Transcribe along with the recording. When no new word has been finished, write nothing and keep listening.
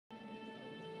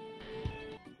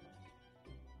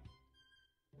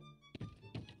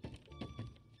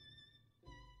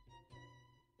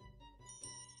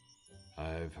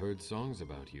I've heard songs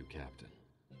about you, Captain.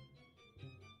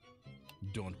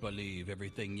 Don't believe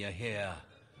everything you hear.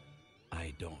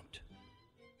 I don't.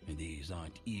 And these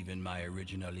aren't even my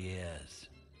original ears.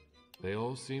 They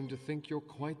all seem to think you're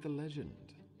quite the legend.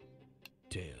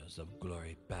 Tales of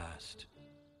glory past.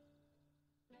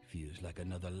 Feels like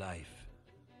another life.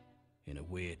 In a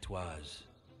way it was.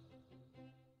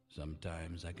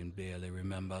 Sometimes I can barely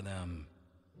remember them.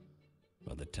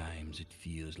 Other times it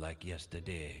feels like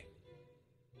yesterday.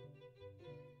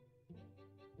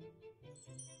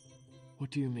 What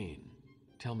do you mean?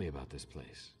 Tell me about this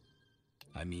place.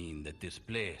 I mean that this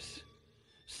place,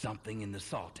 something in the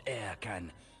salt air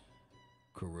can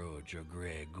corrode your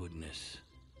gray goodness.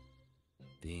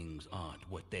 Things aren't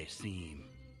what they seem.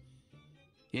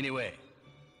 Anyway,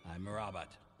 I'm Robert.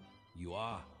 You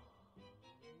are?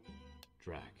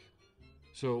 Drac.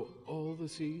 So all the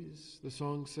seas, the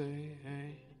songs say,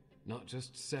 eh? Not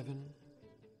just 7?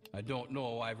 I don't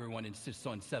know why everyone insists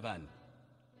on 7.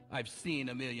 I've seen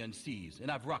a million seas,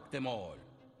 and I've rocked them all.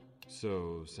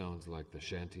 So, sounds like the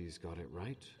shanties got it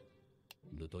right?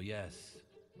 Little yes,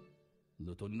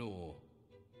 little no.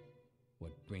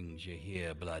 What brings you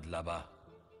here, bloodlubber?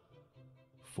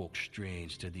 Folk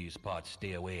strange to these parts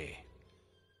stay away.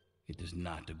 It is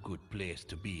not a good place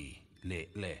to be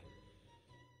lately.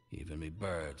 Even me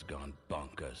birds gone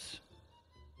bonkers.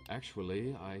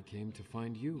 Actually, I came to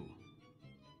find you.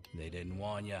 They didn't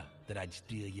warn you that I'd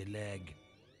steal your leg.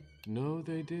 No,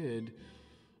 they did.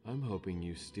 I'm hoping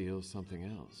you steal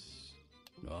something else.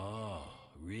 Oh,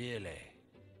 really?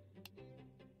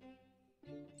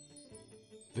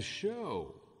 The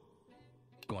show!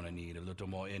 Gonna need a little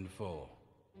more info.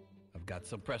 I've got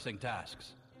some pressing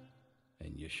tasks,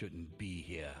 and you shouldn't be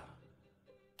here.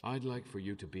 I'd like for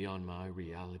you to be on my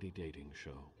reality dating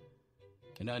show.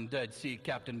 An undead sea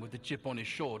captain with a chip on his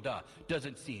shoulder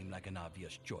doesn't seem like an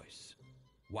obvious choice.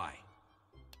 Why?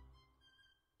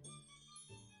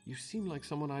 You seem like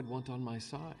someone I'd want on my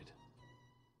side.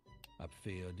 I've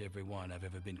failed everyone I've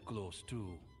ever been close to,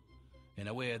 and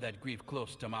I wear that grief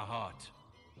close to my heart.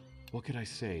 What could I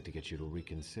say to get you to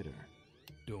reconsider?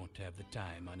 Don't have the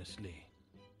time, honestly.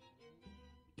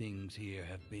 Things here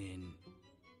have been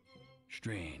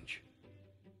strange.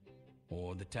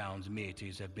 All the town's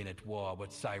mateys have been at war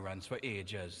with sirens for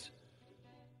ages.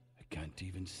 I can't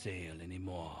even sail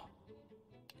anymore.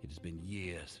 It has been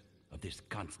years of this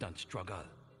constant struggle.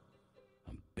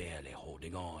 I'm barely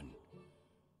holding on.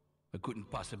 I couldn't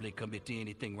possibly commit to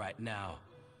anything right now.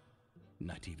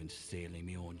 Not even sailing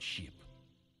my own ship.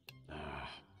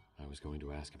 I was going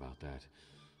to ask about that.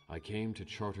 I came to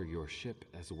charter your ship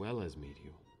as well as meet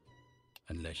you.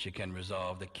 Unless you can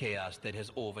resolve the chaos that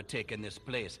has overtaken this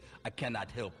place, I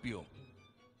cannot help you.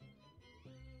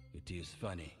 It is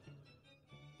funny.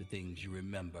 The things you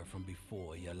remember from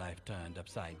before your life turned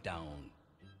upside down.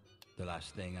 The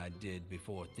last thing I did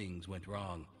before things went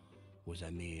wrong was I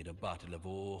made a bottle of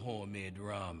old homemade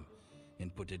rum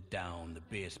and put it down the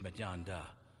basement yonder.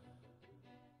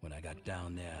 When I got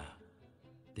down there,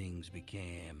 things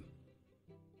became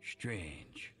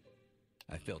strange.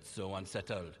 I felt so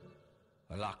unsettled.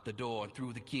 I locked the door and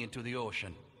threw the key into the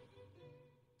ocean.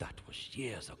 That was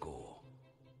years ago.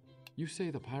 You say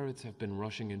the pirates have been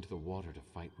rushing into the water to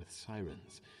fight with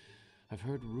sirens. I've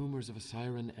heard rumors of a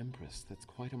siren empress that's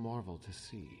quite a marvel to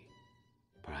see.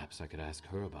 Perhaps I could ask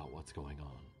her about what's going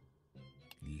on.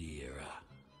 Lyra,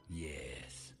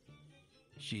 yes.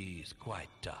 She's quite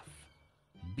tough.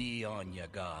 Be on your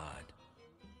guard.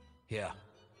 Here,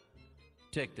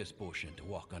 take this potion to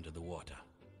walk under the water.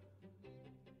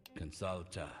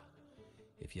 Consult her.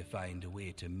 If you find a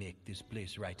way to make this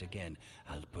place right again,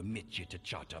 I'll permit you to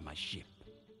charter my ship.